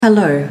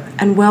Hello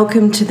and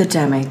welcome to The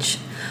Damage.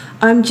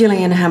 I'm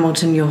Gillian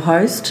Hamilton, your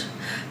host.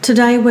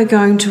 Today we're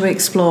going to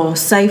explore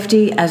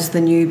safety as the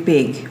new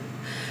big,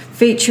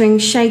 featuring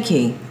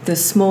Shaky, the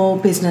small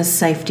business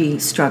safety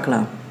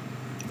struggler.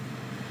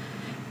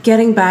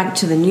 Getting back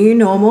to the new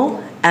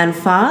normal and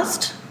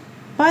fast?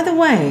 By the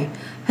way,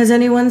 has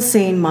anyone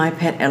seen my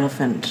pet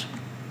elephant?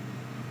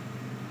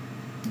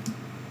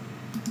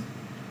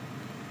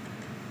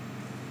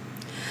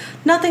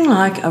 Nothing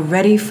like a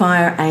ready,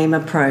 fire, aim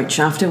approach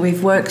after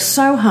we've worked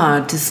so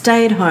hard to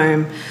stay at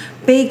home,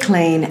 be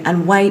clean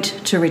and wait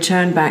to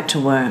return back to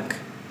work.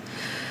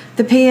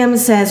 The PM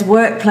says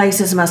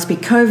workplaces must be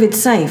COVID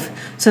safe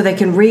so they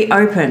can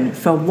reopen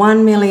for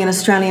 1 million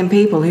Australian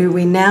people who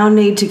we now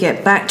need to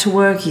get back to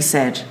work, he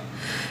said.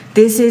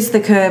 This is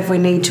the curve we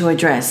need to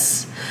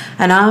address.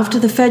 And after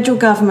the federal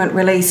government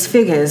released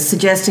figures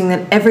suggesting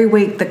that every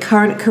week the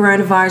current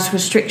coronavirus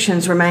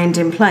restrictions remained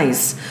in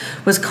place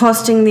was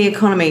costing the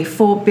economy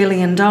 $4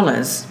 billion.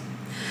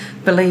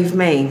 Believe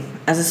me,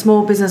 as a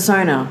small business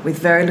owner with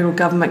very little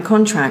government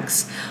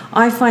contracts,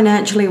 I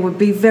financially would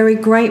be very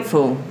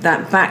grateful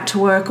that back to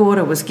work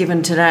order was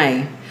given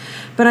today.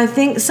 But I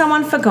think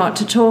someone forgot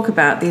to talk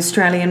about the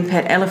Australian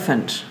pet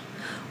elephant.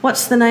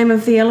 What's the name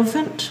of the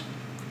elephant?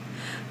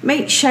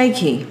 Meet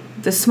Shaky,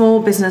 the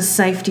small business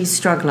safety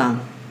struggler.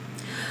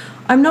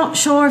 I'm not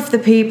sure if the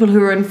people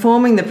who are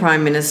informing the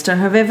Prime Minister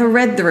have ever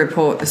read the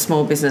report The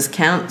Small Business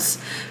Counts,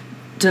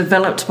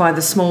 developed by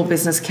the Small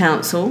Business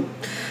Council.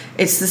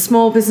 It's the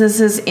Small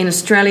Businesses in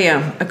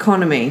Australia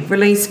Economy,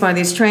 released by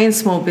the Australian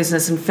Small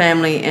Business and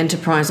Family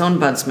Enterprise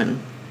Ombudsman.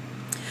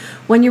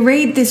 When you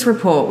read this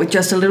report with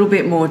just a little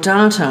bit more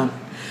data,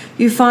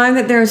 you find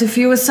that there is a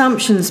few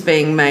assumptions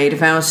being made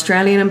of our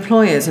Australian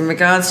employers in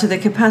regards to their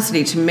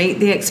capacity to meet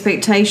the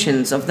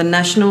expectations of the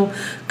national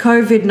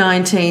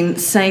COVID-19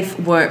 safe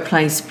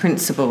workplace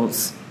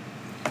principles.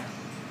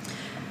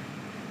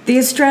 The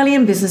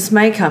Australian business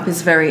makeup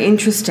is very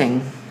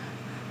interesting.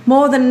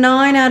 More than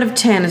 9 out of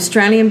 10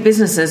 Australian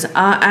businesses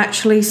are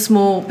actually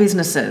small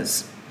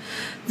businesses.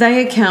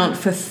 They account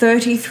for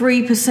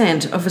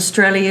 33% of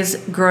Australia's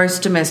gross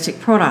domestic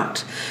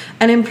product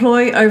and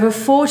employ over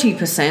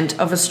 40%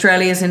 of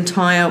Australia's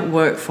entire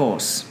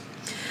workforce.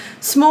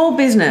 Small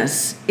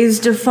business is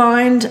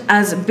defined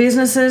as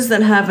businesses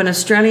that have an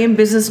Australian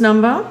business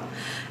number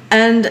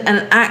and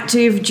an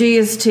active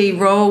GST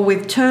roll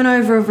with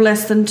turnover of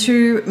less than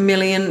 $2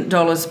 million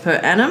per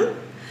annum,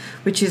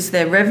 which is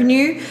their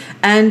revenue,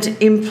 and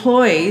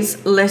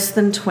employs less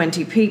than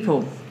 20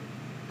 people.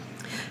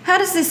 How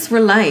does this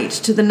relate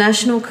to the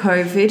national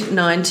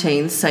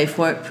COVID-19 safe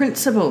work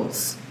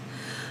principles?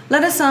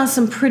 Let us ask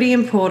some pretty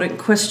important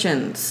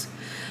questions.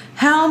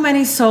 How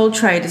many sole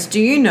traders do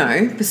you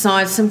know,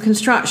 besides some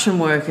construction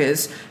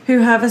workers, who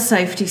have a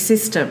safety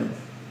system?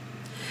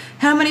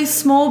 How many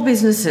small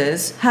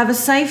businesses have a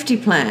safety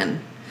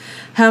plan?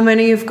 How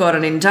many have got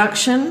an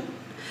induction?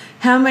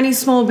 How many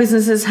small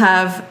businesses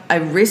have a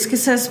risk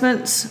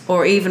assessment,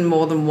 or even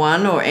more than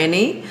one or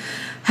any?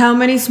 How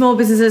many small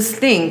businesses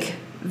think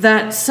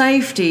that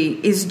safety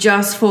is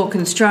just for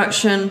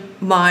construction,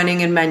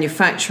 mining and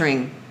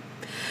manufacturing?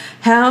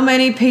 How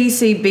many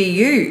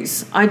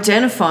PCBUs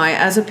identify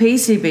as a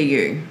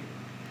PCBU?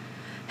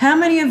 How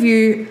many of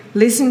you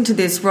listening to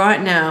this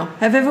right now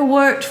have ever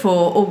worked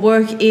for or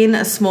work in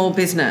a small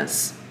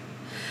business?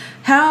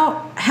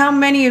 How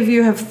many of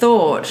you have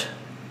thought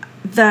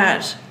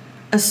that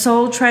a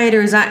sole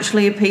trader is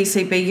actually a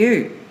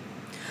PCBU?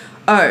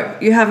 Oh,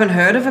 you haven't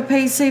heard of a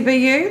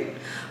PCBU?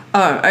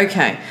 Oh,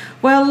 okay.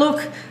 Well,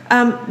 look,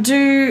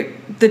 do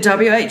the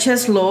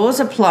WHS laws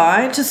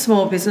apply to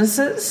small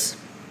businesses?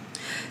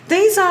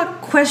 These are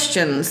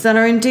questions that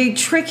are indeed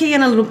tricky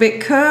and a little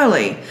bit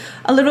curly,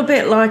 a little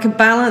bit like a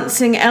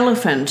balancing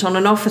elephant on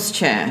an office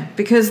chair,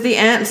 because the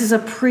answers are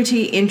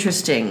pretty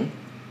interesting.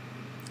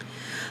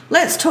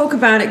 Let's talk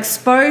about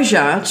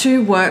exposure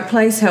to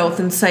workplace health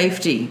and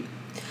safety.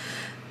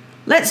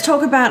 Let's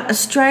talk about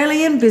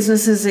Australian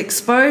businesses'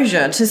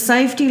 exposure to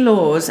safety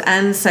laws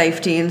and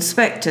safety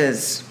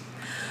inspectors.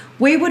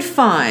 We would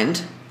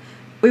find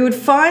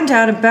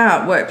out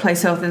about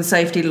workplace health and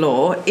safety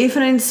law if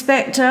an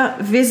inspector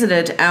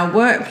visited our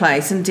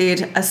workplace and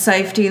did a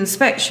safety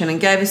inspection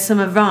and gave us some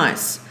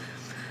advice.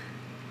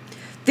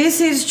 This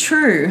is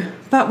true,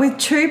 but with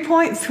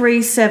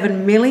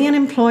 2.37 million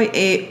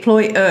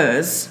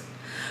employers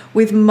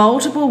with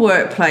multiple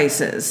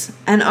workplaces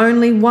and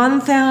only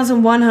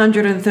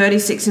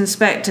 1,136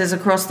 inspectors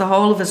across the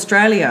whole of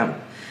Australia,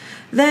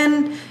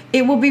 then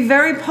it will be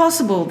very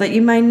possible that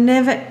you may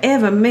never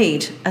ever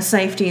meet a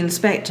safety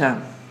inspector.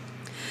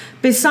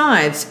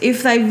 Besides,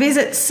 if they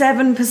visit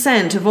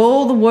 7% of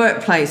all the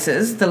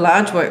workplaces, the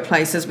large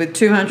workplaces with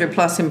 200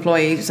 plus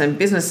employees and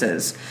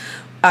businesses,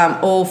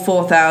 all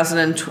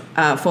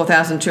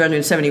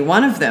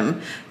 4,271 of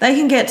them, they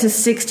can get to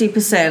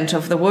 60%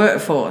 of the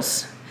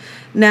workforce.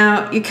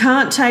 Now, you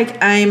can't take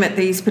aim at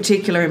these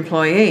particular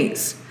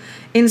employees.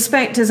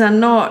 Inspectors are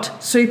not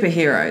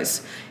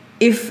superheroes.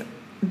 If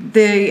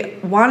the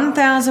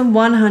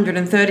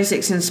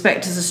 1,136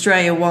 inspectors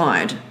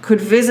Australia-wide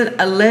could visit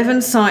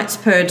 11 sites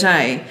per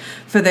day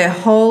for their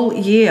whole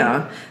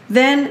year,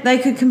 then they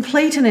could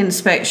complete an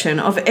inspection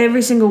of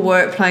every single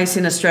workplace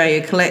in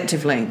Australia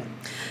collectively.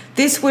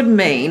 This would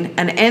mean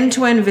an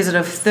end-to-end visit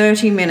of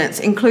 30 minutes,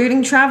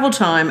 including travel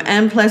time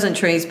and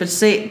pleasantries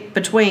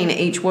between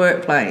each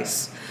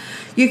workplace.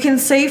 You can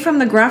see from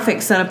the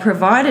graphics that are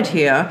provided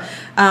here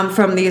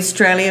from the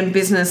Australian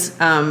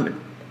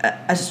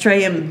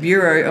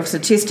Bureau of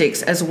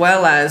Statistics, as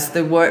well as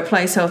the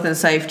Workplace Health and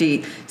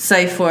Safety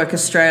Safe Work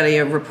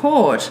Australia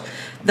report,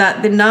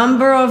 that the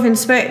number of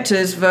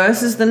inspectors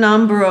versus the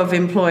number of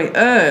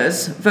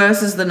employers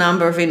versus the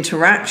number of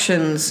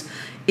interactions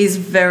is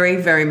very,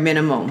 very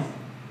minimal.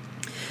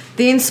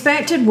 The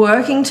inspected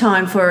working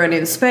time for an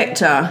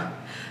inspector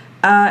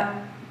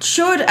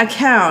should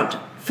account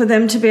for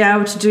them to be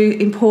able to do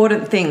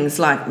important things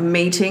like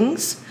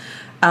meetings,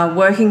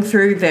 working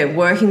through their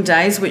working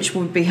days, which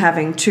would be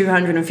having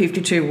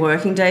 252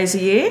 working days a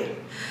year.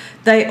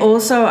 They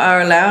also are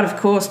allowed, of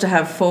course, to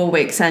have 4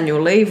 weeks annual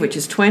leave, which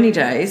is 20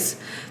 days.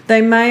 They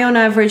may on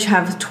average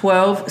have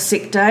 12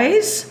 sick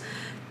days.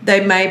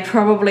 They may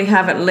probably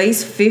have at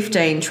least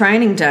 15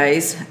 training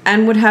days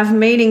and would have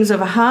meetings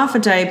of a half a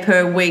day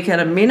per week at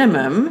a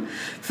minimum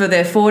for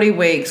their 40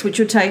 weeks, which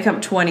would take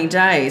up 20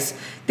 days.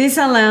 This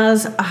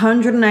allows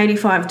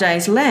 185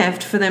 days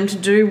left for them to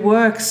do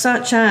work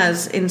such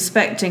as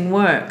inspecting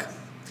work.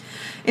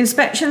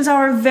 Inspections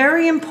are a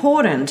very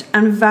important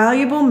and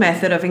valuable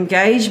method of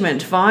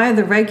engagement via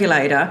the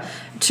regulator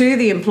to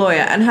the employer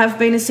and have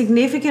been a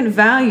significant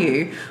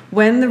value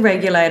when the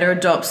regulator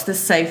adopts the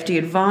safety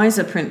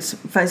advisor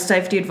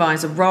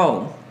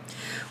role.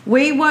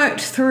 We worked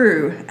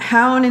through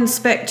how an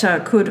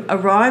inspector could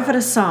arrive at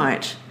a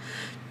site,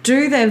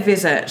 do their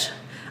visit,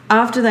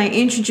 after they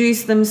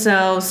introduce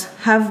themselves,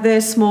 have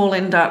their small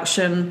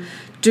induction,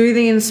 do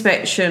the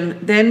inspection,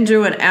 then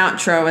do an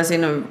outro as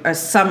in a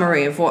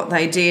summary of what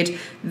they did,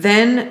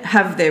 then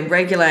have their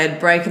regulated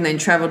break and then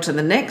travel to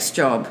the next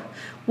job.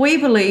 We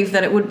believe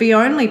that it would be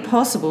only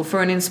possible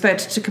for an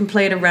inspector to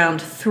complete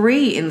around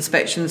 3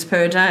 inspections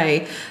per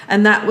day,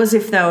 and that was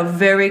if they were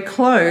very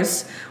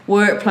close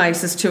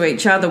workplaces to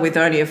each other with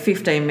only a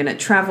 15-minute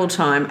travel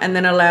time, and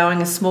then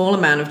allowing a small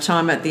amount of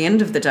time at the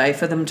end of the day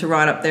for them to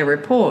write up their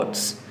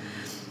reports.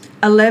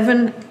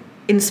 11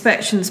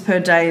 inspections per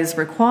day is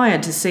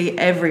required to see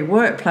every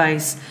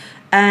workplace,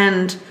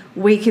 and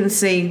we can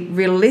see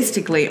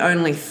realistically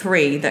only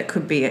 3 that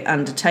could be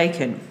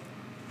undertaken.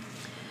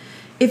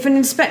 If an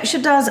inspector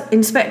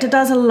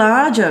does a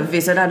larger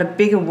visit at a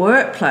bigger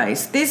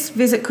workplace, this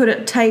visit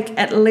could take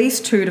at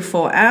least 2 to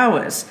 4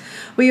 hours.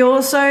 We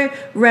also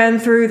ran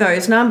through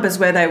those numbers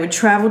where they would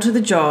travel to the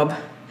job,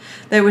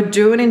 they would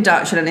do an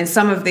induction, and in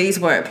some of these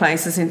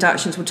workplaces,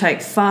 inductions would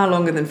take far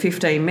longer than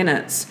 15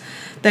 minutes.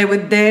 They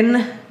would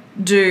then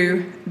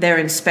do their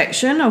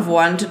inspection of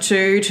 1 to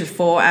 2 to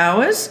 4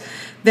 hours.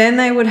 Then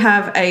they would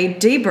have a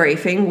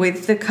debriefing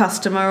with the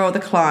customer or the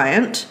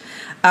client,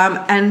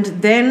 and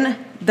then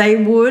they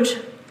would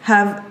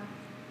have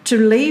to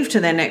leave to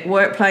their next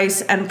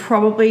workplace and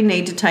probably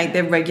need to take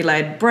their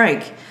regulated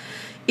break.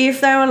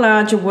 If they were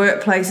larger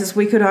workplaces,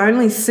 we could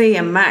only see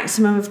a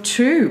maximum of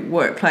 2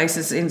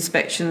 workplaces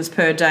inspections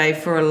per day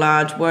for a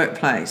large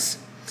workplace.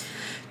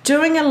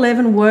 Doing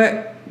 11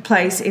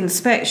 workplace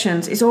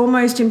inspections is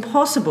almost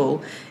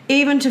impossible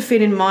even to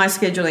fit in my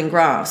scheduling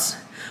graphs.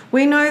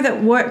 We know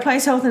that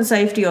workplace health and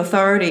safety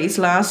authorities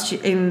last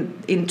year, in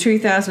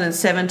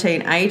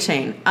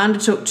 2017-18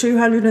 undertook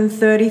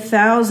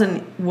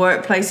 230,000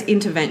 workplace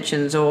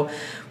interventions or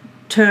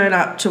turn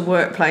up to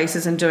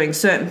workplaces and doing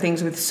certain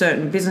things with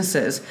certain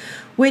businesses,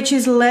 which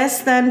is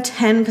less than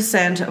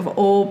 10% of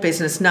all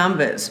business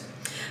numbers.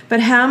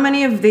 But how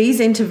many of these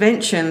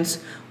interventions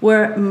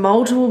were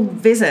multiple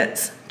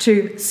visits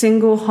to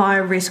single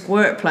high-risk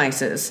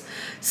workplaces?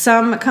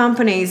 Some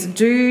companies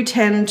do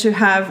tend to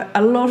have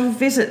a lot of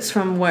visits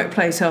from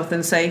workplace health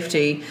and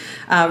safety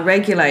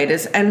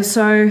regulators, and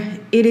so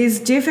it is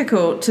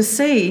difficult to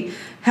see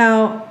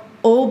how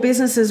all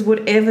businesses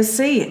would ever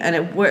see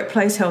a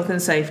workplace health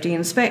and safety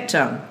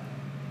inspector.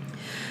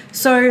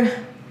 So,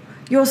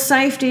 your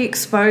safety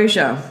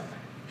exposure.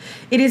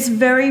 It is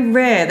very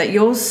rare that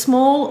your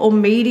small or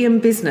medium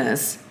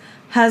business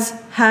has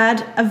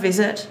had a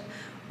visit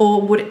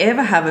or would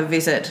ever have a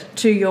visit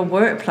to your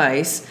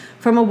workplace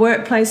from a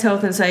workplace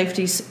health and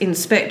safety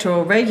inspector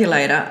or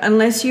regulator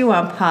unless you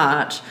are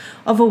part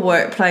of a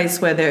workplace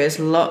where there is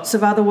lots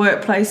of other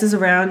workplaces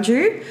around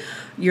you,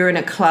 you're in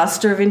a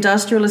cluster of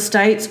industrial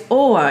estates,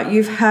 or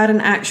you've had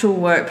an actual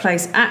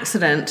workplace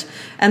accident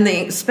and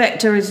the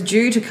inspector is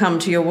due to come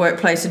to your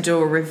workplace to do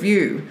a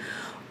review.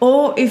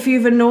 Or if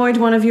you've annoyed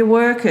one of your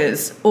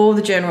workers or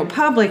the general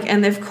public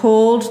and they've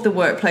called the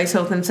workplace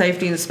health and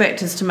safety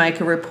inspectors to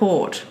make a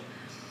report.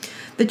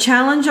 The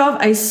challenge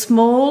of a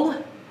small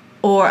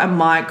or a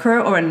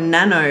micro or a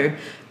nano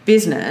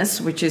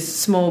business, which is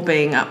small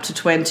being up to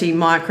 20,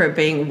 micro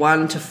being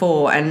 1 to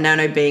 4, and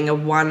nano being a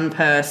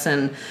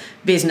one-person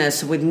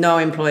business with no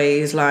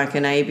employees like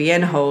an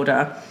ABN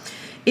holder,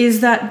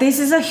 is that this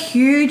is a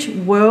huge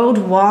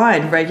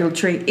worldwide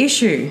regulatory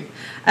issue.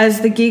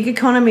 As the gig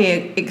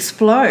economy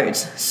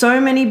explodes, so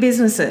many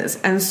businesses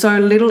and so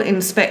little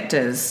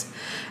inspectors.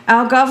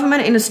 Our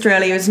government in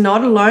Australia is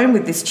not alone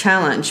with this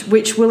challenge,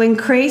 which will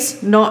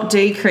increase, not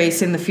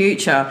decrease in the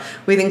future,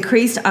 with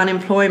increased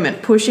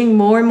unemployment, pushing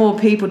more and more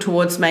people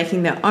towards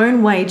making their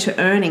own way to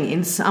earning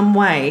in some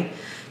way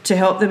to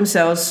help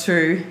themselves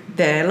through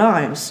their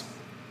lives.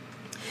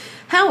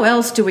 How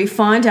else do we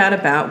find out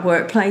about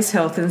workplace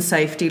health and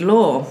safety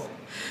law?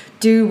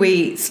 Do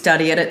we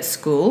study it at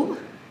school?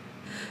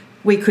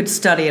 We could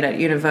study it at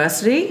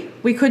university.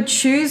 We could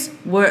choose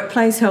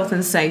workplace health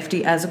and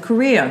safety as a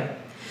career.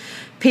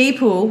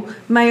 People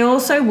may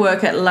also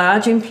work at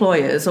large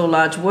employers or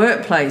large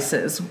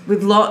workplaces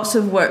with lots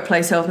of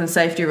workplace health and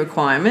safety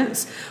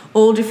requirements,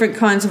 all different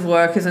kinds of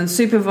workers and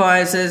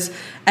supervisors,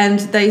 and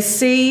they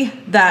see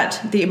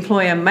that the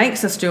employer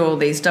makes us do all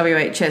these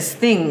WHS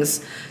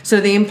things, so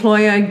the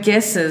employer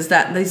guesses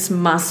that this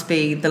must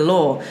be the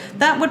law.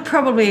 That would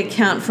probably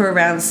account for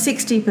around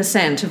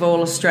 60% of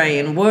all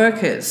Australian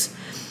workers.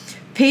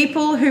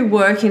 People who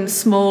work in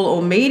small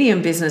or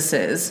medium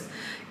businesses,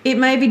 it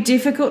may be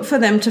difficult for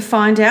them to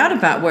find out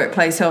about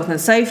workplace health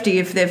and safety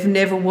if they've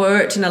never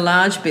worked in a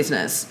large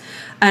business.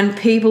 And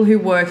people who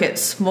work at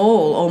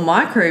small or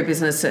micro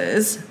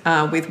businesses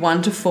with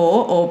 1 to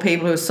 4, or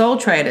people who are sole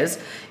traders,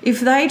 if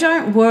they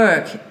don't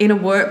work in a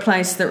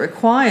workplace that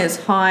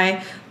requires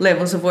high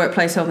levels of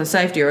workplace health and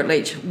safety, or at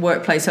least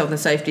workplace health and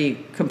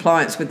safety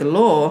compliance with the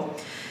law,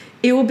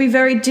 it will be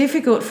very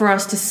difficult for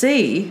us to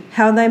see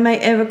how they may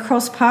ever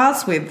cross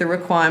paths with the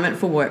requirement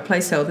for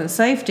workplace health and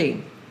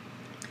safety.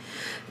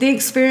 The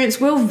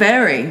experience will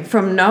vary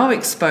from no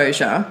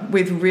exposure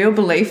with real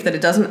belief that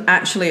it doesn't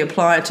actually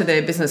apply to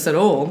their business at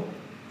all,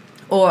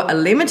 or a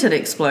limited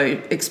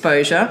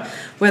exposure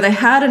where they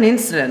had an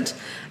incident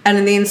and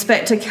then the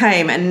inspector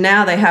came and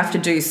now they have to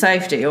do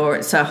safety, or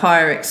it's a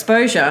higher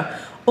exposure,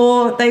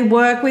 or they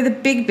work with a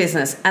big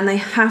business and they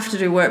have to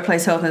do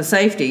workplace health and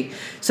safety.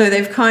 So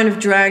they've kind of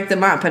dragged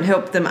them up and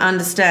helped them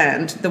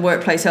understand the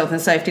workplace health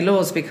and safety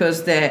laws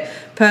because their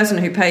person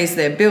who pays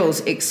their bills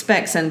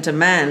expects and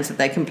demands that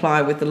they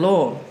comply with the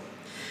law.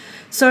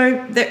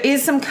 So there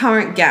is some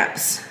current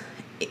gaps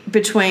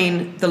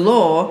between the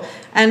law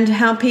and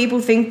how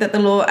people think that the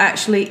law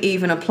actually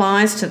even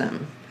applies to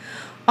them.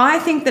 I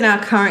think that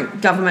our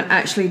current government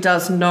actually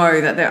does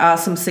know that there are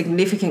some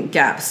significant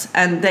gaps,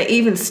 and they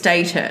even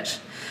state it.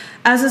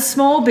 As a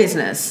small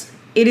business,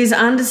 it is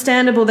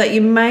understandable that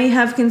you may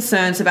have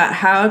concerns about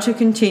how to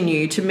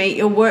continue to meet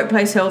your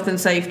workplace health and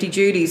safety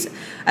duties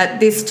at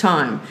this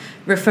time,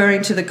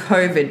 referring to the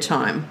COVID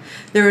time.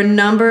 There are a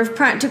number of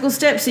practical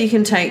steps you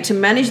can take to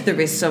manage the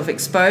risks of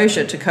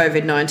exposure to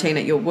COVID-19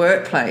 at your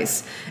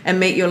workplace and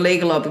meet your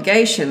legal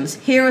obligations.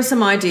 Here are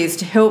some ideas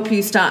to help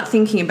you start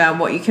thinking about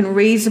what you can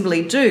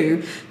reasonably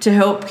do to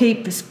help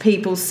keep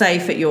people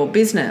safe at your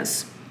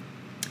business.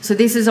 So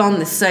this is on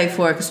the Safe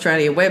Work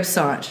Australia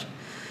website.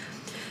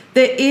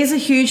 There's a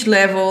huge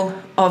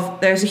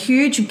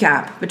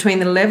gap between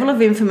the level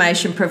of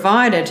information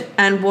provided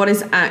and what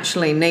is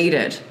actually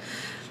needed.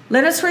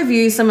 Let us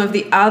review some of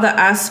the other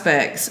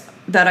aspects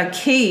that are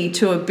key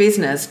to a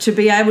business to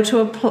be able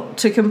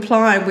to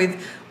comply with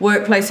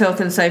workplace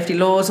health and safety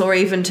laws, or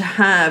even to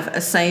have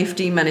a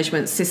safety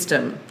management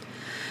system.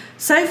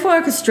 Safe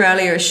Work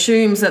Australia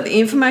assumes that the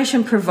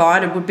information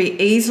provided would be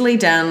easily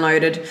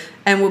downloaded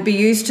and would be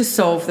used to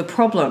solve the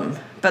problem.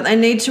 But they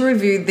need to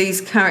review these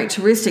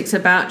characteristics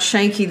about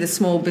Shaky, the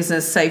small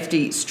business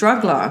safety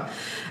struggler,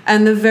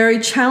 and the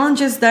very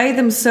challenges they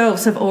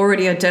themselves have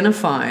already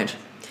identified.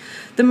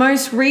 The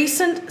most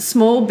recent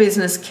Small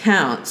Business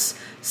Counts,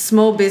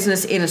 Small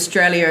Business in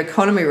Australia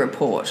Economy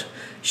Report,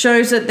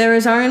 shows that there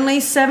is only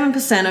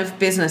 7% of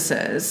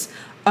businesses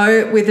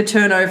with a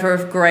turnover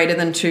of greater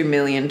than $2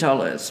 million.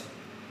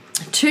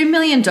 $2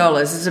 million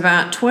is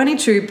about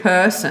 22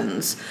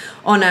 persons,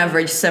 on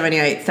average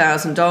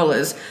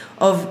 $78,000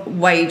 of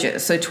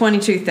wages. So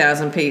 22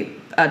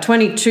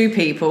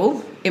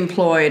 people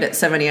employed at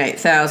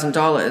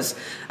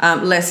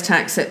 $78,000, less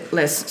tax,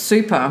 less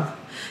super.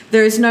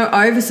 There is no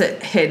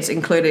overheads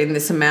included in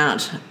this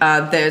amount.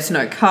 There's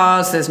no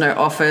cars, there's no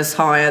office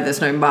hire,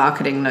 there's no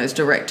marketing, no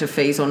director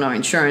fees or no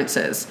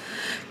insurances.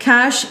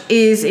 Cash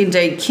is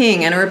indeed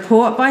king, and a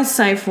report by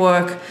Safe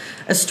Work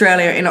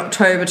Australia in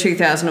October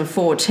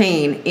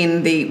 2014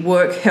 in the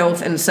Work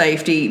Health and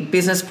Safety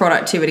Business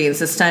Productivity and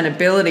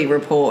Sustainability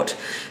Report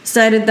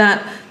stated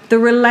that the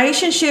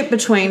relationship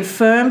between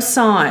firm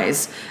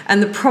size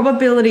and the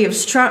probability of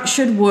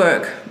structured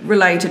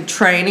work-related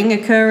training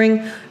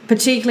occurring,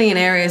 particularly in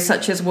areas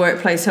such as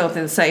workplace health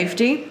and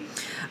safety,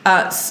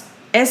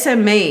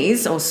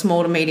 SMEs, or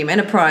small to medium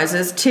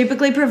enterprises,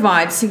 typically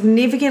provide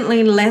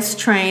significantly less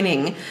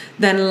training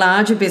than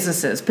larger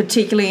businesses,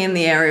 particularly in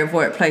the area of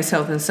workplace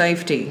health and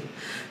safety.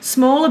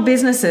 Smaller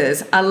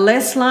businesses are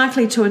less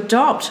likely to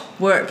adopt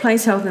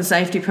workplace health and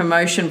safety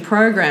promotion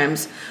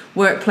programs,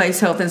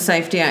 workplace health and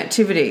safety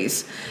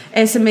activities.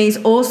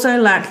 SMEs also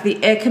lack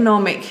the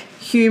economic,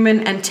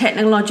 human and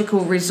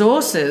technological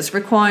resources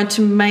required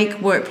to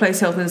make workplace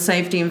health and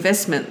safety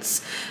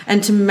investments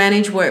and to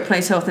manage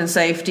workplace health and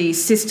safety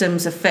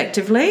systems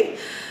effectively.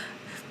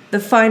 The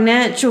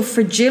financial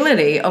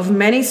fragility of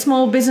many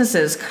small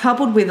businesses,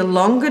 coupled with a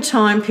longer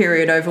time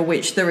period over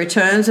which the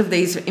returns of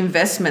these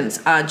investments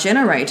are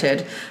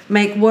generated,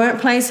 make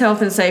workplace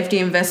health and safety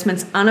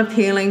investments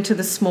unappealing to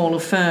the smaller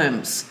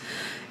firms.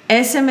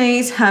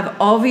 SMEs have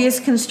obvious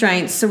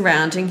constraints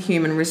surrounding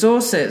human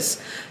resources.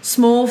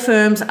 Small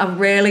firms are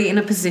rarely in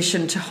a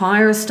position to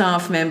hire a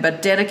staff member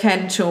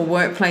dedicated to a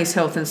workplace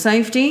health and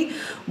safety,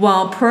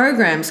 while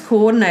programs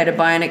coordinated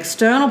by an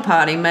external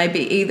party may be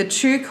either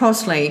too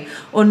costly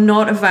or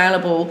not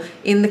available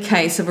in the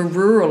case of a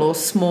rural or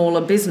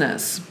smaller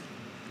business.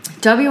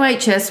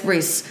 WHS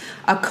risks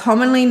are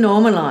commonly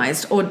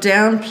normalised or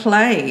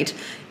downplayed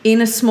in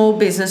a small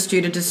business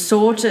due to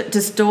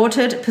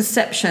distorted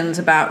perceptions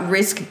about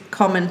risk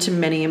common to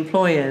many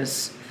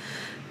employers.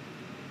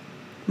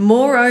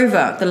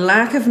 Moreover, the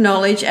lack of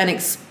knowledge and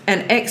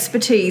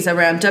expertise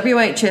around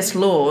WHS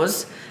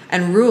laws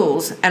and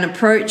rules and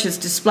approaches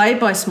displayed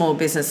by small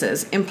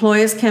businesses,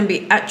 employers can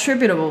be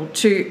attributable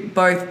to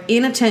both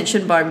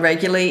inattention by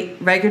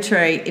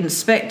regulatory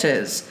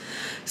inspectors.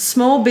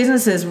 Small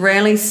businesses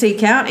rarely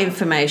seek out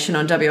information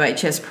on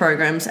WHS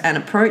programs and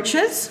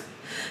approaches.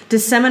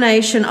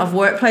 Dissemination of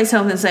workplace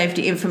health and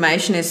safety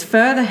information is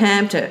further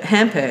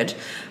hampered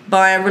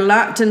by a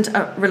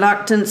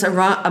reluctance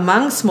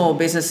among small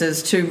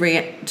businesses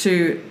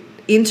to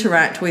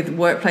interact with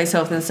workplace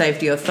health and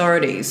safety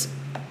authorities.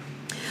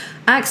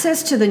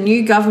 Access to the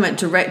new government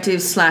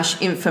directives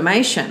 /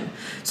 information.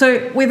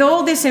 So with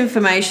all this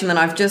information that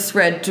I've just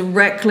read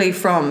directly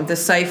from the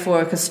Safe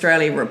Work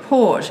Australia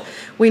report,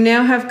 we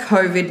now have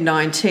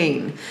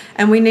COVID-19,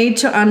 and we need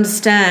to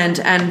understand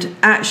and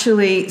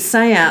actually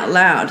say out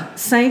loud,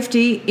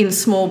 safety in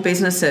small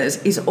businesses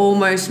is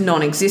almost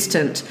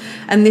non-existent,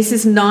 and this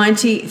is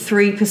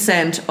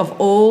 93% of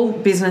all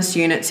business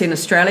units in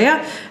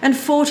Australia and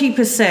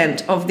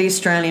 40% of the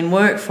Australian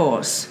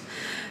workforce.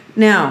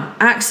 Now,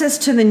 access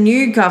to the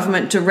new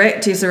government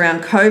directives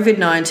around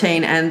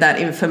COVID-19 and that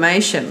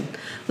information.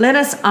 Let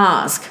us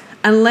ask,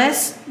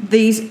 unless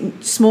these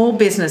small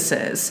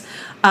businesses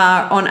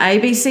are on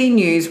ABC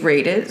News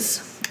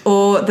readers,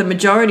 or the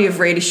majority of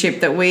readership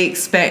that we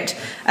expect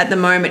at the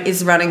moment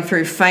is running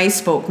through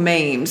Facebook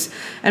memes,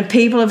 and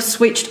people have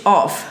switched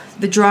off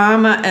the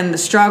drama and the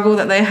struggle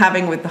that they're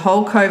having with the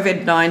whole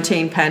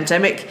COVID-19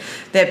 pandemic,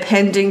 their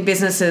pending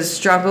businesses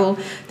struggle,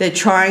 they're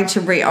trying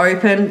to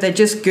reopen, they're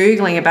just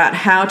Googling about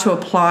how to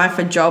apply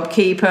for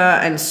JobKeeper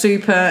and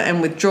super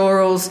and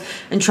withdrawals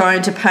and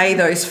trying to pay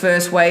those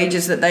first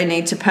wages that they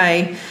need to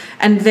pay.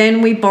 And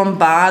then we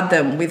bombard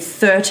them with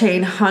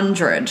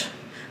 1,300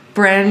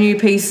 brand new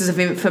pieces of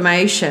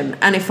information.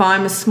 And if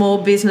I'm a small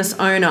business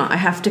owner, I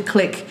have to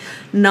click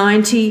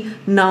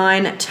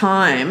 99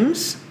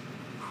 times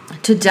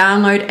to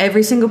download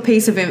every single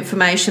piece of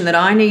information that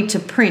I need to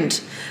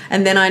print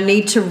and then I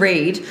need to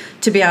read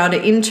to be able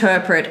to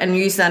interpret and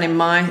use that in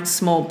my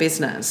small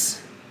business.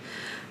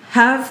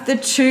 Have the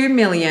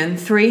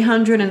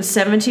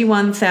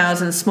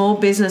 2,371,000 small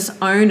business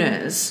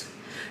owners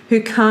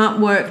who can't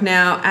work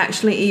now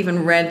actually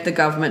even read the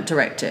government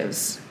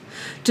directives?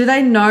 Do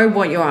they know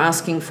what you're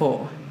asking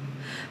for?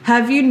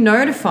 Have you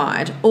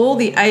notified all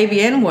the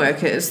ABN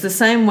workers the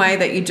same way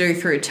that you do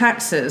through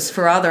taxes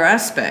for other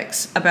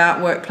aspects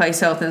about workplace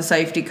health and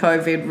safety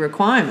COVID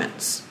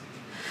requirements?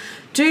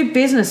 Do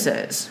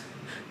businesses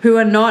who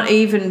are not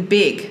even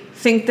big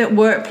think that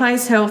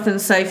workplace health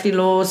and safety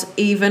laws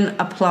even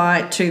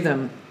apply to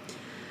them?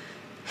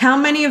 How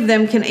many of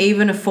them can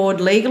even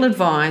afford legal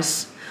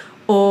advice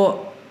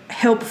or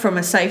help from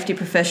a safety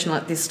professional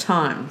at this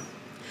time?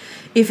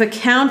 If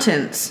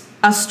accountants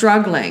are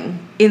struggling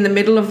in the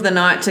middle of the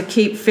night to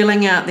keep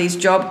filling out these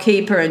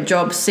JobKeeper and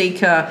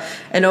JobSeeker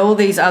and all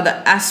these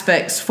other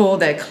aspects for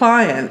their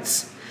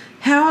clients,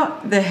 how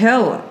the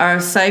hell are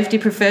safety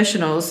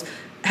professionals,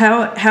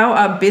 how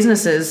are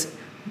businesses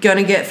going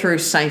to get through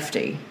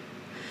safety?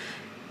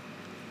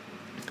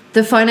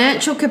 The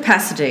financial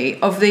capacity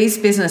of these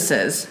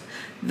businesses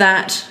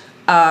that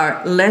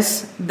are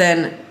less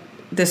than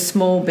the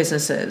small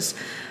businesses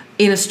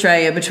in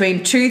Australia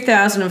between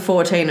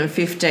 2014 and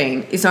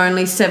 15 is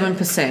only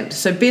 7%.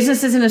 So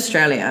businesses in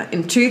Australia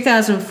in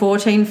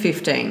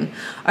 2014-15,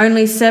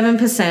 only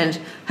 7%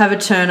 have a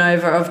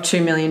turnover of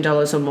 $2 million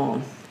or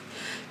more.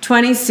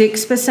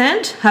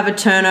 26% have a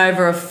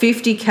turnover of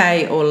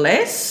 $50K or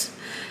less,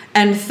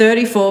 and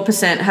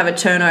 34% have a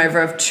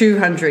turnover of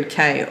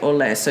 $200K or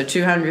less, so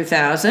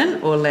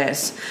 $200,000 or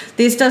less.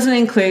 This doesn't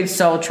include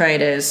sole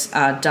traders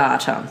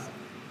data.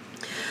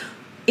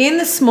 In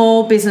the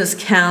Small Business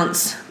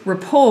Counts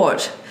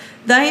report,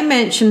 they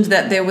mentioned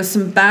that there were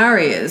some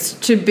barriers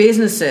to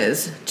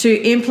businesses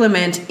to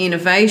implement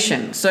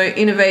innovation. So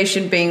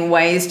innovation being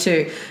ways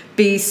to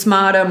be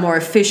smarter, more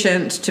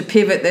efficient, to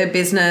pivot their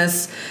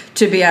business,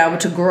 to be able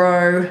to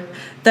grow.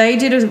 They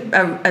did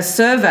a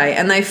survey,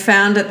 and they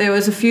found that there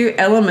was a few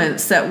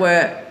elements that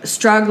were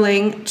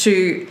struggling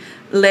to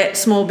let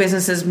small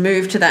businesses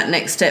move to that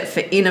next step for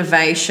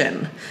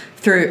innovation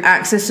through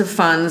access to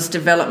funds,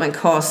 development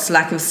costs,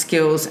 lack of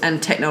skills,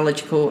 and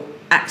technological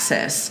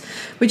access,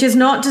 which is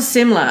not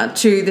dissimilar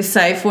to the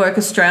Safe Work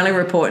Australia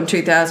report in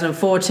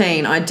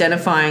 2014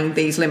 identifying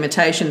these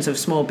limitations of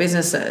small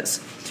businesses.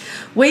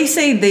 We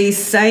see these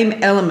same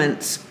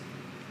elements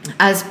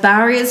as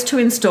barriers to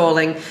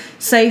installing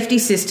safety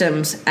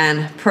systems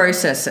and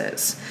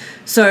processes.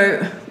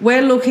 So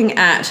we're looking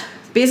at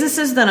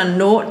businesses that are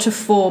 0 to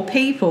 4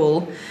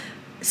 people.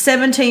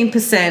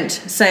 17%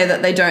 say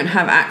that they don't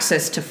have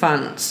access to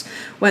funds.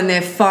 When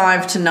they're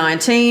 5 to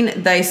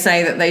 19, they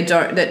say that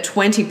that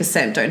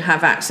 20% don't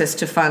have access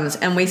to funds.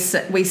 And we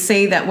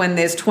see that when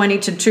there's 20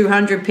 to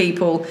 200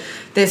 people,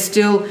 there's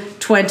still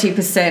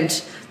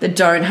 20% that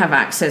don't have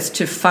access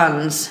to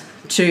funds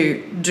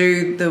to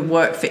do the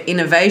work for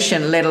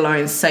innovation, let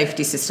alone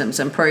safety systems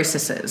and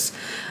processes.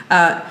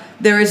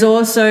 There is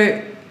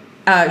also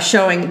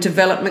showing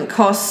development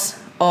costs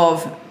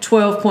of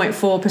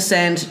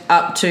 12.4%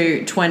 up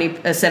to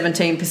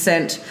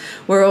 17%.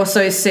 We're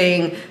also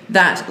seeing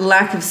that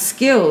lack of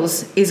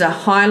skills is a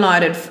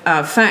highlighted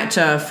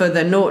factor for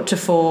the 0 to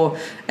 4,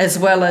 as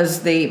well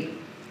as the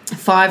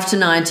 5 to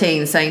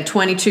 19, saying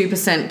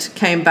 22%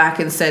 came back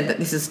and said that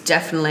this is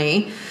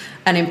definitely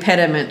an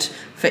impediment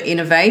for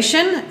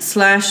innovation,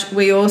 /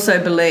 we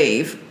also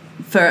believe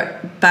for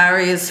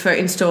barriers for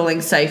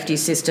installing safety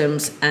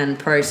systems and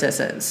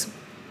processes.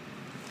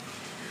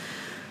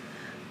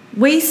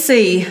 We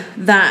see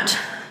that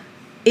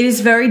it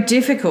is very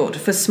difficult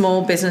for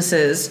small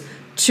businesses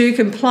to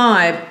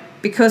comply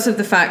because of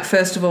the fact,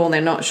 first of all,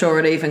 they're not sure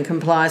it even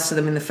complies to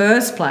them in the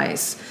first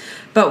place.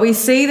 But we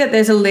see that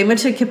there's a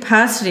limited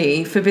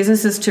capacity for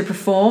businesses to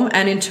perform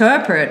and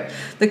interpret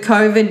the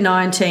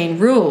COVID-19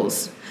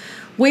 rules.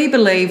 We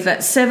believe that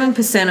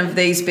 7% of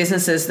these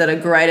businesses that are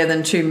greater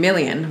than 2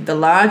 million, the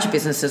large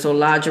businesses or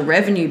larger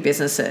revenue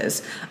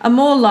businesses, are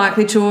more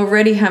likely to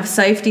already have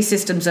safety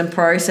systems and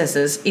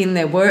processes in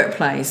their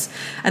workplace,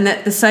 and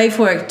that the Safe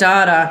Work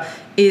data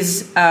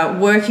is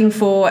working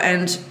for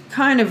and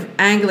kind of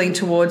angling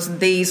towards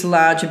these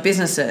larger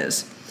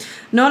businesses.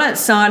 Not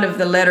outside of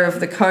the letter of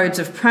the codes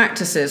of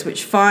practices,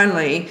 which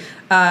finally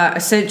are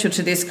essential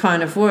to this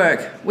kind of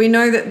work. We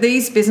know that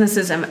these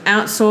businesses have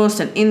outsourced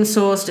and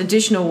insourced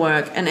additional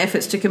work and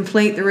efforts to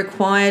complete the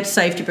required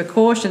safety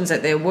precautions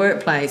at their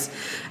workplace.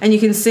 And you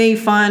can see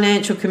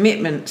financial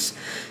commitments.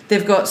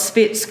 They've got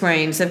spit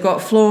screens, they've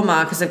got floor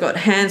markers, they've got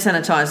hand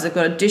sanitizers, they've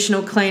got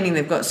additional cleaning,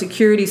 they've got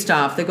security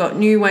staff, they've got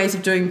new ways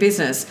of doing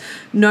business,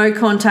 no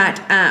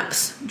contact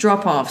apps,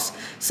 drop-offs.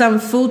 Some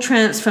full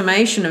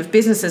transformation of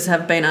businesses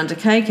have been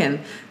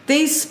undertaken.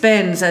 These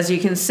spends, as you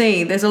can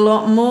see, there's a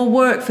lot more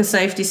work for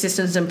safety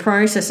systems and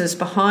processes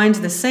behind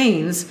the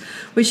scenes,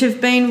 which have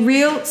been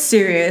real,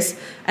 serious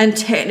and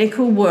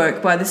technical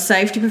work by the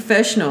safety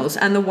professionals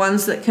and the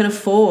ones that can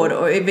afford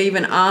or have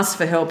even asked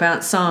for help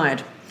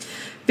outside.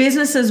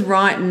 Businesses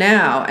right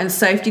now and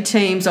safety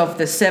teams of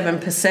the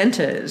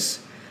 7%ers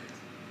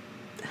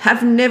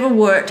have never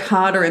worked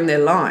harder in their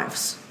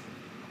lives.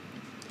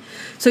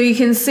 So you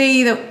can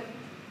see that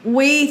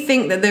we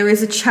think that there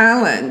is a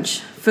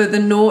challenge for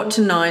the 0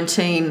 to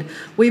 19.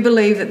 We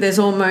believe that there's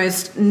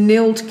almost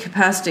nil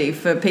capacity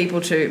for people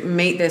to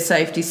meet their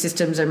safety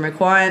systems and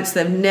requirements.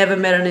 They've never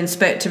met an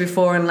inspector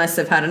before unless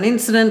they've had an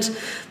incident.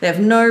 They have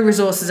no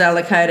resources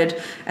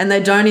allocated, and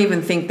they don't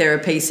even think they're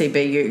a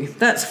PCBU.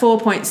 That's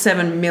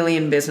 4.7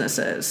 million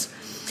businesses.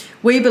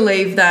 We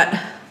believe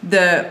that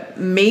the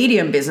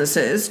medium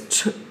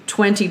businesses,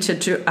 20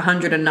 to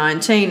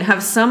 119,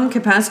 have some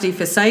capacity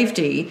for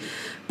safety,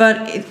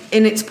 and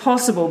it's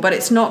possible, but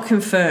it's not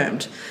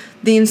confirmed.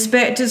 The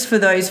inspectors for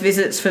those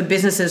visits for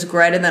businesses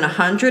greater than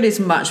 100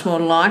 is much more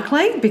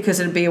likely because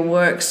it'd be a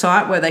work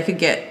site where they could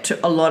get to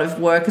a lot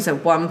of workers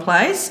at one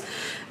place.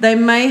 They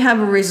may have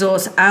a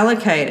resource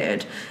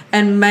allocated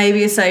and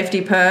maybe a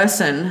safety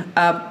person,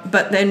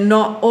 but they're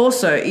not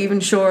also even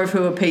sure of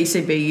who a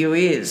PCBU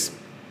is.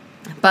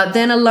 But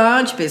then a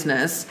large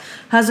business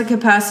has a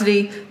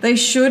capacity, they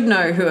should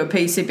know who a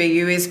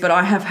PCBU is, but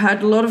I have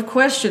had a lot of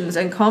questions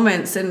and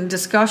comments and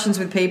discussions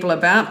with people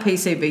about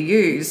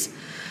PCBUs.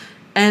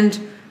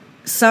 And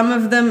some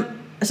of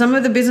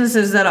the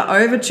businesses that are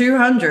over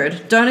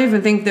 200 don't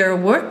even think they're a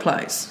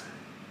workplace.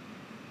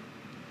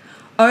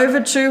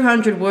 Over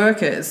 200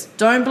 workers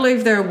don't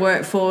believe they're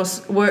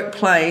a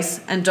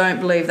workplace, and don't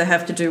believe they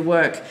have to do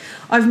work.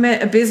 I've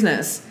met a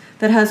business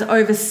that has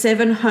over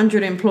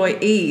 700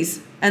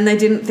 employees, and they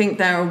didn't think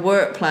they were a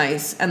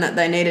workplace and that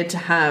they needed to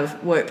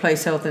have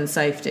workplace health and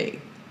safety.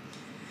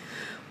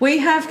 We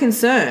have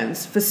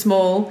concerns for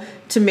small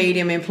to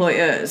medium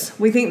employers.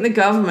 We think the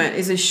government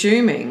is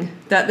assuming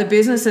that the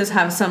businesses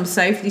have some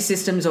safety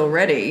systems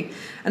already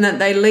and that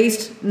they at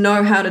least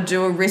know how to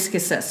do a risk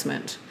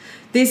assessment.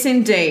 This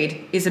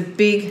indeed is a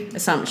big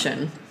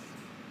assumption.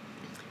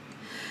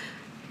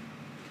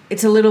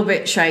 it's a little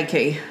bit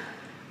shaky.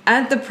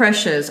 Add the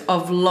pressures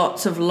of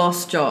lots of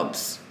lost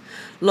jobs,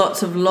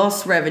 lots of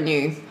lost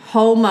revenue,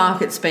 whole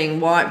markets being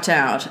wiped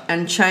out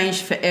and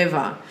changed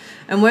forever.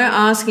 And we're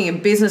asking a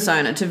business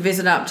owner to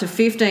visit up to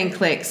 15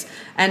 clicks,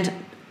 and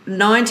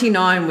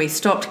 99 we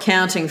stopped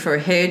counting for a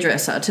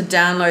hairdresser to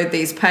download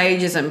these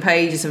pages and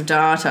pages of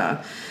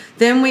data.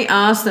 Then we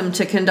ask them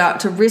to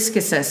conduct a risk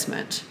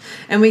assessment,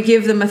 and we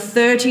give them a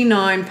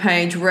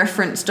 39-page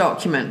reference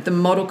document, the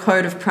model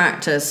code of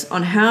practice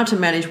on how to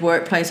manage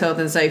workplace health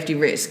and safety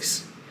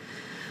risks.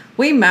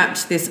 We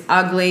mapped this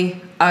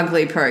ugly,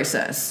 ugly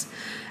process.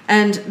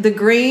 And the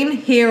green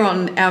here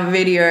on our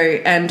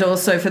video, and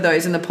also for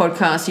those in the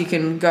podcast, you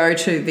can go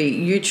to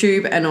the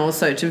YouTube and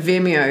also to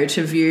Vimeo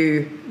to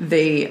view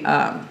the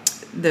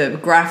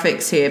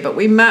graphics here. But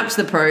we mapped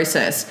the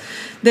process.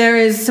 There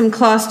is some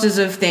clusters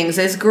of things.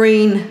 There's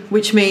green,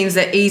 which means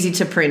they're easy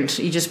to print.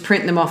 You just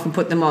print them off and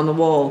put them on the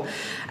wall.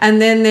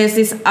 And then there's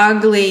this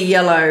ugly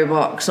yellow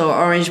box or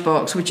orange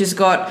box, which has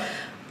got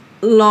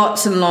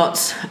lots and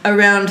lots,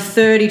 around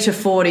 30 to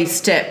 40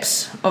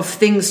 steps of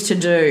things to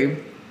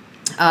do,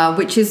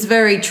 which is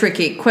very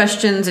tricky.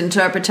 Questions,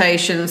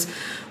 interpretations,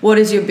 what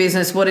is your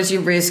business, what is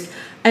your risk,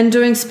 and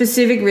doing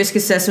specific risk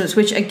assessments,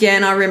 which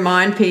again, I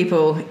remind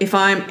people, if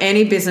I'm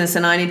any business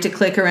and I need to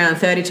click around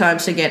 30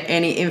 times to get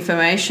any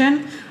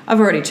information,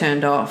 I've already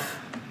turned off.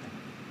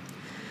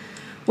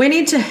 We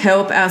need to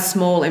help our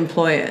small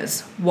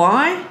employers.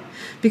 Why?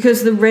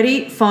 Because the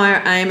ready,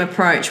 fire, aim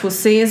approach will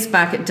see us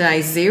back at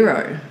day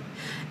zero.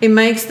 It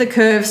makes the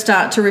curve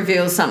start to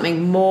reveal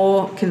something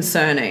more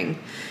concerning.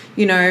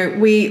 You know,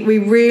 we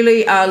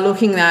really are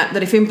looking at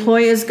that if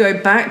employers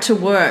go back to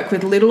work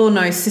with little or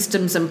no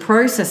systems and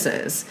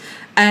processes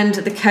and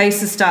the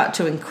cases start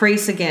to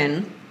increase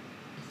again,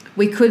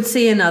 we could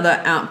see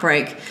another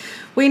outbreak.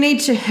 We need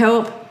to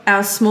help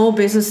our small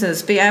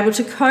businesses be able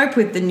to cope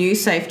with the new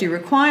safety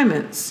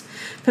requirements.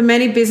 For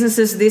many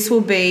businesses, this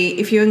will be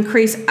if you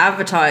increase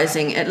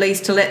advertising, at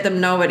least to let them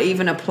know it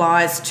even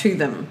applies to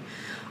them.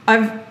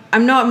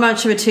 I'm not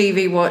much of a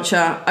TV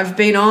watcher. I've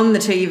been on the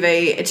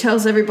TV. It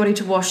tells everybody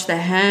to wash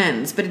their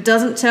hands, but it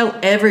doesn't tell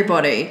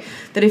everybody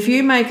that if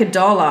you make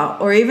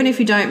 $1, or even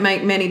if you don't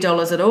make many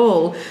dollars at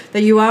all,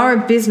 that you are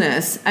a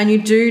business and you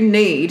do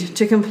need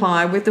to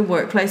comply with the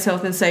workplace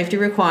health and safety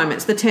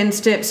requirements, the 10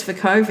 steps for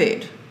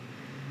COVID.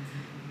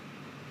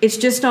 It's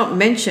just not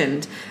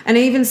mentioned. And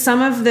even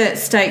some of the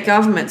state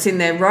governments in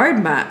their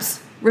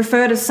roadmaps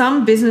refer to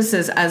some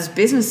businesses as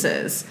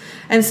businesses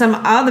and some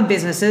other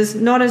businesses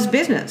not as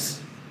business.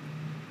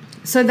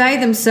 So they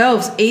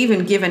themselves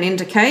even give an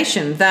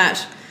indication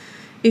that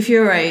if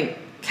you're a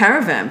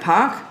caravan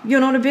park, you're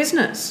not a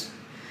business.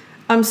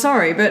 I'm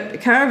sorry, but a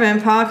caravan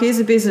park is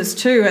a business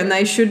too, and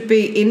they should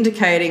be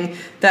indicating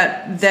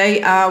that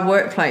they are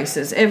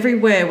workplaces.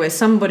 Everywhere where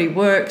somebody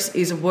works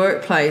is a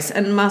workplace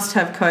and must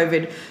have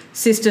COVID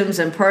systems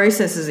and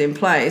processes in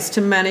place to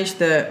manage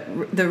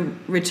the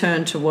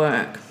return to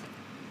work.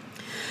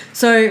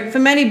 So for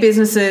many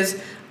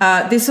businesses,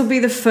 this will be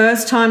the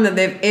first time that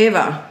they've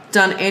ever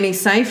done any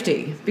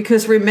safety,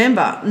 because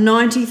remember,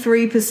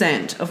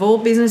 93% of all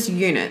business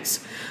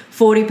units,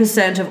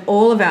 40% of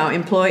all of our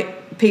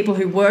people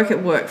who work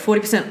at work,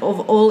 40% of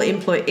all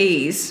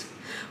employees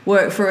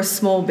work for a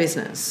small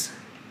business.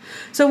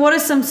 So what are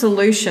some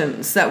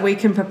solutions that we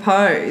can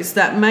propose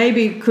that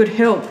maybe could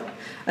help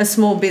a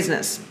small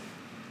business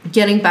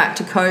getting back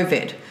to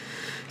COVID?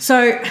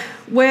 So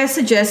we're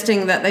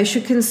suggesting that they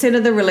should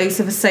consider the release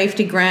of a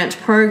safety grant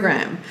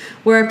program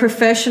where a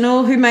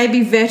professional who may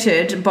be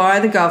vetted by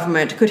the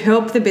government could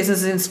help the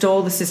business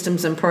install the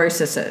systems and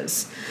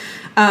processes.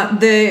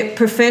 The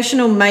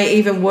professional may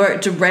even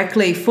work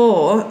directly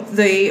for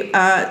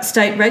the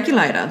state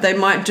regulator. They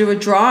might do a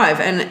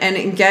drive and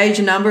engage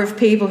a number of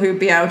people who would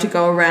be able to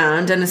go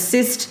around and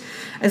assist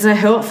as a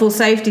helpful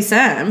safety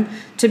SAM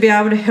to be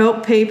able to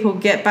help people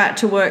get back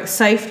to work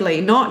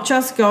safely, not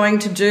just going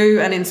to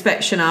do an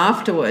inspection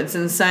afterwards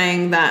and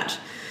saying that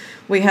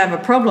we have a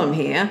problem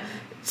here,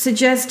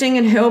 suggesting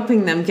and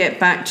helping them get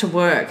back to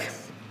work.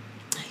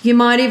 You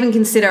might even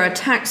consider a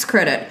tax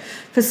credit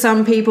for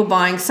some people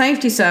buying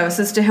safety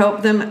services to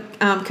help them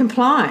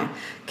comply.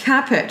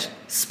 Cap it,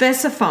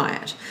 specify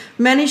it,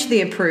 manage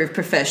the approved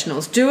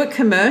professionals, do it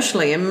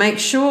commercially, and make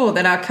sure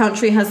that our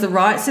country has the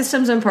right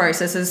systems and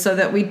processes so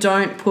that we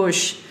don't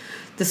push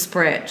the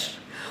spread.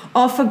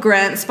 Offer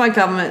grants by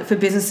government for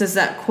businesses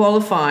that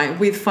qualify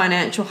with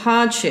financial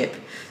hardship,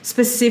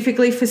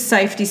 specifically for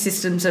safety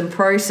systems and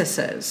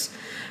processes.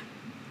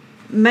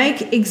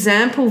 Make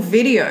example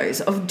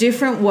videos of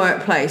different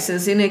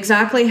workplaces in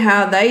exactly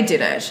how they did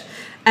it,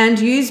 and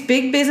use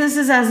big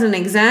businesses as an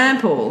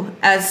example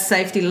as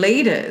safety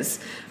leaders,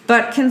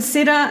 but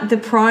consider the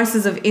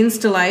prices of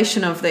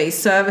installation of these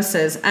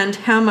services and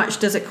how much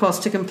does it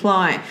cost to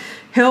comply.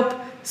 Help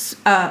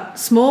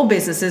small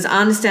businesses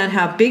understand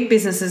how big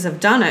businesses have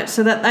done it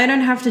so that they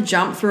don't have to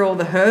jump through all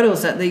the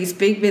hurdles that these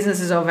big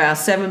businesses of our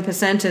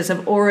 7%ers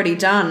have already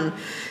done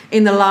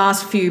in the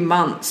last few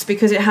months,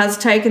 because it has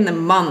taken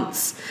them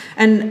months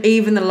and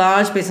even the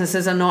large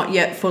businesses are not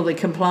yet fully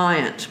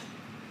compliant.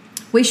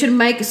 We should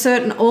make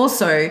certain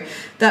also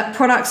that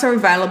products are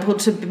available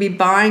to be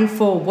buying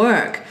for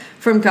work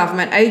from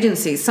government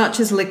agencies such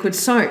as liquid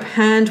soap,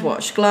 hand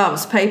wash,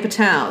 gloves, paper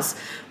towels,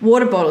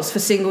 water bottles for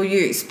single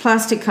use,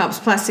 plastic cups,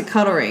 plastic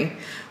cutlery.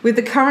 With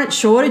the current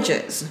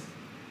shortages,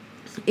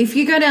 if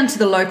you go down to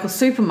the local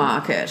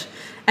supermarket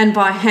and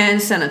buy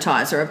hand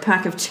sanitizer, a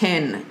pack of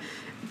 10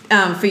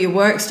 for your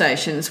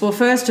workstations, well,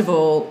 first of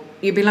all,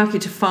 you'd be lucky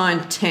to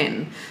find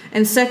 10.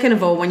 And second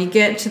of all, when you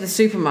get to the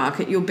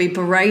supermarket, you'll be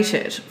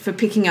berated for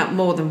picking up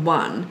more than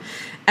one.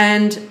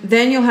 And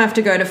then you'll have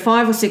to go to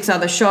 5 or 6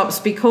 other shops,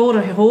 be called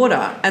a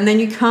hoarder, and then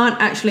you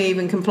can't actually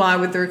even comply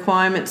with the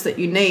requirements that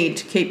you need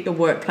to keep your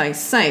workplace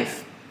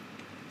safe.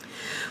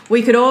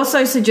 We could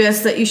also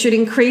suggest that you should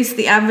increase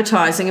the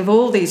advertising of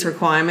all these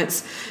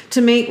requirements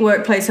to meet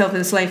workplace health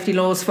and safety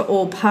laws for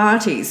all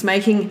parties,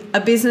 making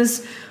a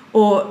business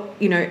or,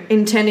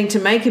 intending to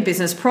make a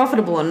business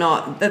profitable or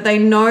not, that they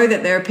know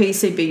that they're a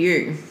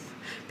PCBU,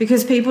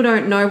 because people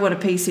don't know what a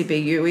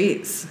PCBU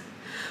is.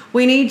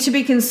 We need to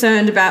be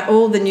concerned about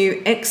all the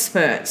new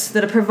experts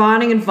that are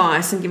providing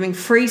advice and giving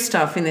free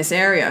stuff in this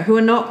area who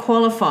are not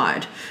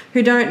qualified,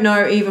 who don't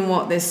know even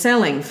what they're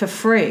selling for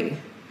free.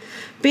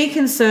 Be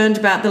concerned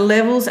about the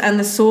levels and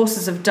the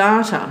sources of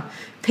data.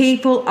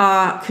 People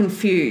are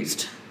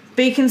confused.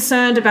 Be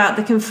concerned about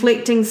the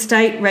conflicting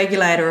state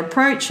regulator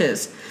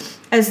approaches.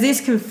 As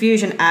this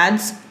confusion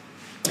adds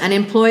and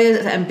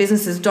employers and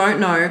businesses don't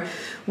know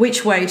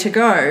which way to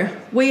go,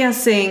 we are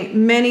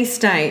seeing many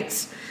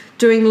states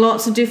doing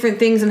lots of different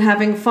things and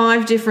having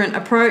 5 different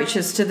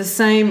approaches to the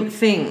same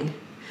thing.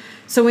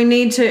 So we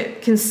need to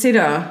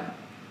consider,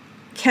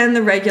 can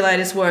the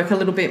regulators work a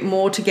little bit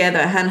more together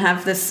and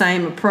have the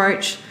same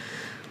approach?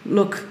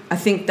 Look, I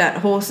think that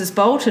horse is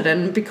bolted,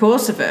 and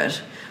because of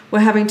it, we're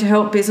having to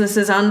help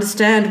businesses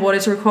understand what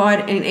is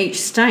required in each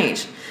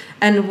state.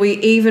 And we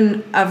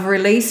even have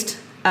released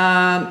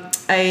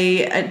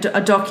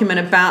a document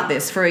about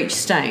this for each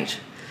state.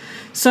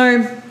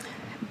 So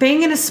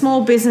being in a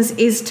small business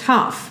is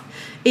tough,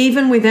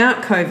 even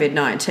without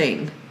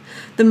COVID-19.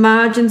 The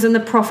margins and the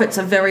profits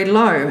are very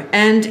low,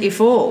 and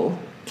if all,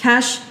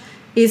 cash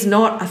is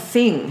not a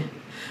thing.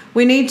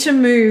 We need to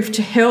move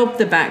to help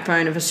the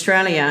backbone of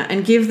Australia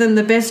and give them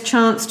the best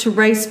chance to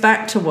race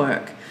back to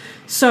work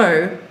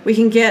so we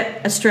can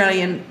get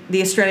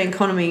the Australian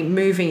economy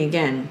moving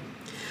again.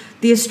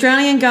 The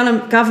Australian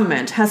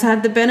government has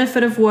had the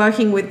benefit of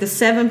working with the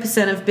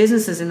 7% of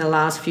businesses in the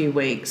last few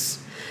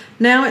weeks.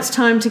 Now it's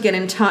time to get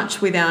in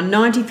touch with our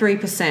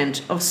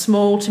 93% of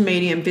small to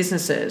medium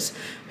businesses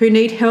who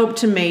need help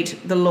to meet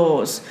the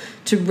laws,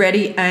 to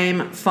ready,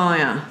 aim,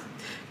 fire.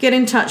 Get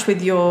in touch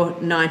with your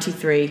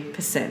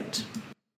 93%.